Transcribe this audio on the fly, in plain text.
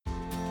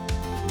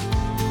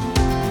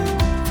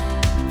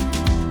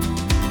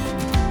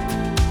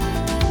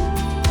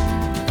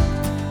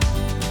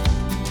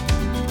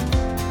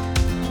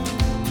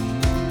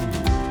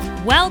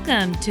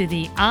Welcome to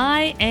the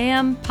I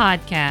Am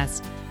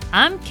Podcast.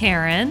 I'm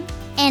Karen.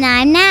 And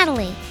I'm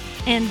Natalie.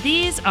 And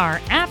these are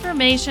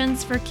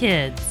affirmations for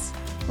kids.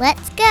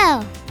 Let's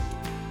go.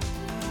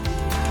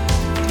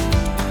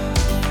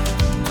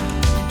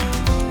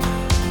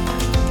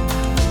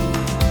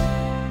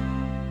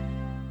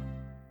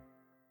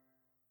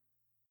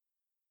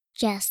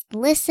 Just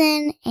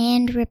listen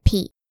and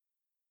repeat.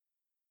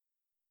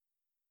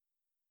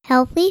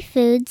 Healthy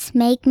foods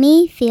make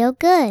me feel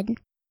good.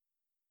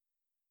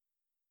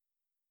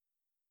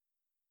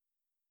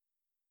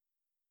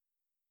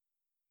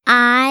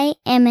 I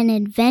am an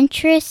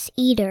adventurous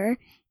eater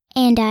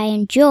and I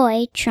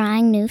enjoy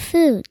trying new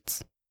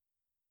foods.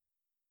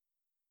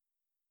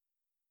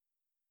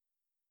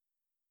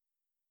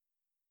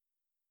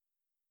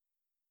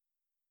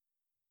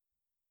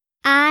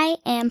 I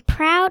am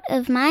proud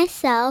of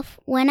myself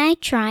when I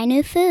try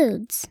new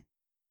foods.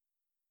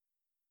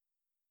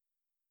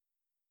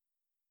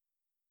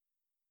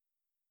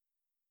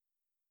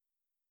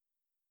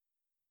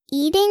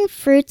 Eating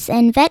fruits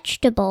and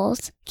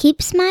vegetables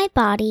keeps my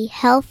body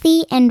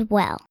healthy and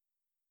well.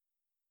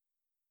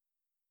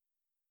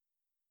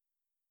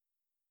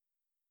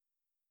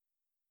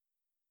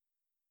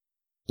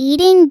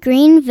 Eating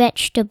green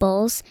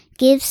vegetables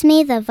gives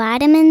me the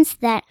vitamins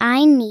that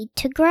I need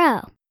to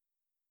grow.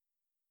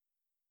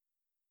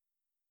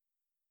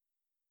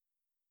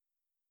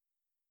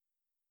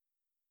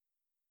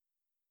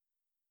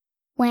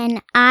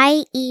 When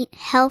I eat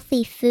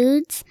healthy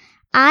foods,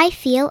 I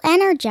feel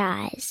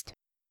energized.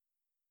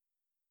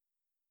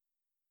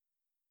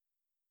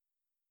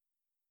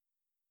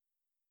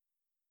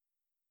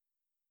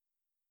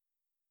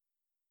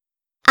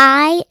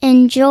 I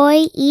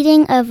enjoy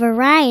eating a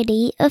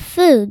variety of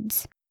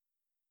foods.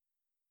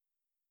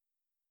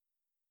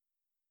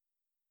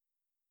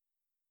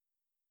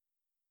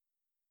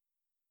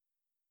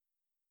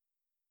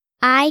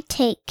 I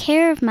take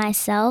care of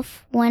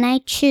myself when I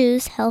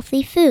choose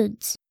healthy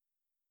foods.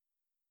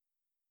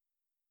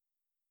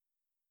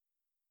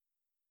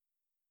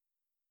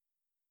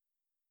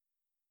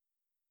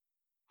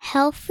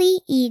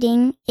 Healthy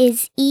eating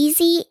is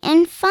easy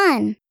and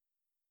fun.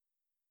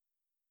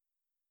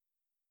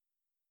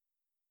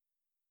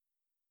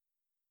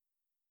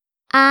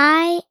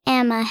 I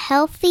am a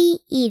healthy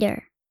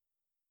eater.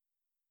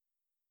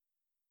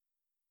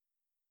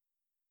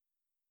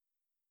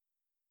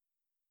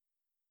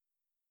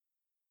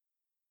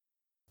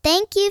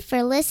 Thank you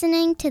for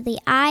listening to the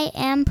I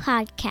Am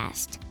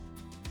Podcast.